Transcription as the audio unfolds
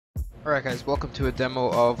Alright guys, welcome to a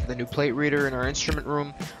demo of the new plate reader in our instrument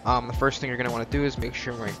room. The first thing you're going to want to do is make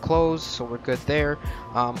sure we're in close, so we're good there.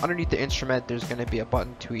 Underneath the instrument there's going to be a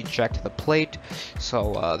button to eject the plate.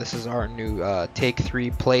 So this is our new Take 3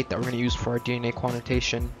 plate that we're going to use for our DNA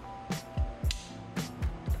quantitation.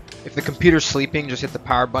 If the computer's sleeping, just hit the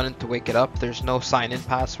power button to wake it up. There's no sign-in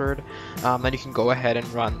password. Then you can go ahead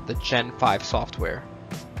and run the Gen 5 software.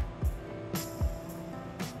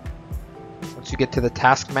 Once you get to the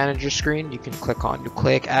Task Manager screen, you can click on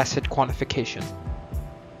Nucleic Acid Quantification.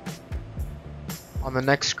 On the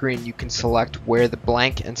next screen, you can select where the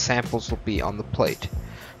blank and samples will be on the plate.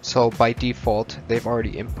 So by default, they've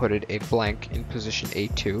already inputted a blank in position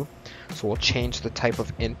A2. So we'll change the type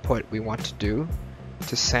of input we want to do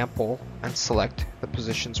to sample and select the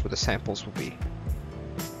positions where the samples will be.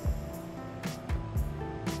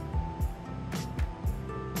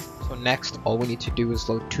 So next, all we need to do is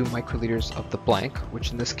load 2 microliters of the blank,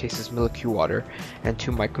 which in this case is molecule water, and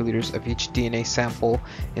 2 microliters of each DNA sample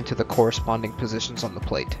into the corresponding positions on the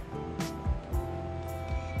plate.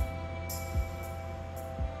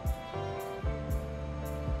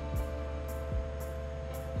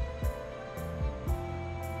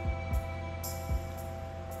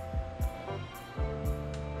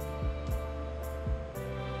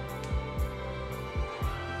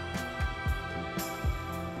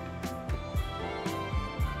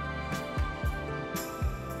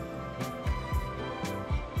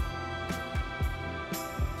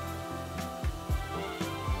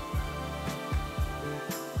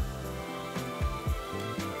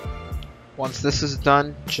 Once this is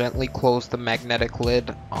done, gently close the magnetic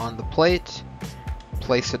lid on the plate,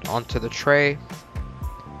 place it onto the tray,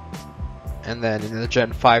 and then in the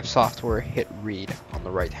Gen 5 software, hit read on the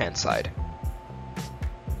right hand side.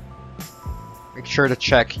 Make sure to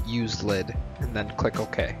check use lid and then click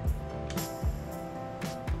OK.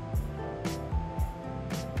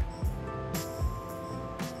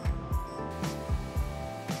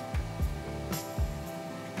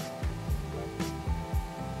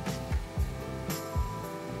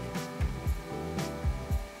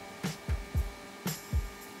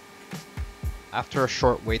 After a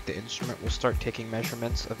short wait, the instrument will start taking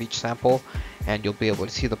measurements of each sample, and you'll be able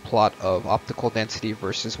to see the plot of optical density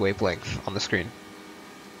versus wavelength on the screen.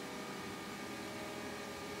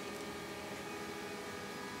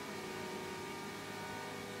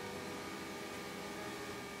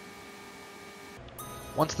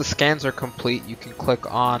 Once the scans are complete, you can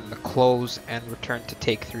click on the Close and Return to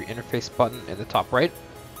Take 3 interface button in the top right.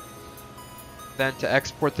 Then to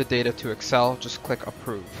export the data to Excel, just click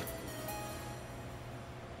Approve.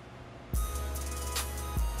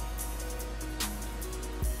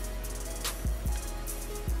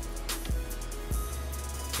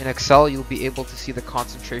 In Excel, you'll be able to see the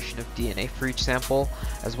concentration of DNA for each sample,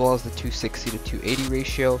 as well as the 260 to 280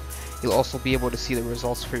 ratio. You'll also be able to see the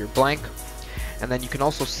results for your blank. And then you can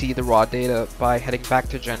also see the raw data by heading back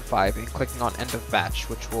to Gen 5 and clicking on End of Batch,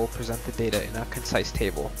 which will present the data in a concise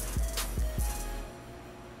table.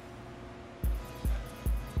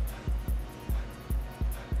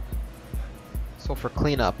 So for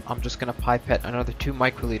cleanup, I'm just going to pipette another 2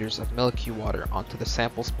 microliters of molecule water onto the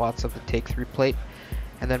sample spots of the Take 3 plate,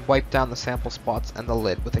 and then wipe down the sample spots and the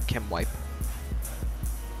lid with a Kim wipe.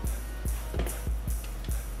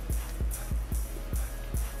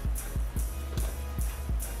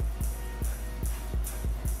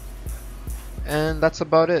 And that's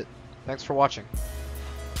about it. Thanks for watching.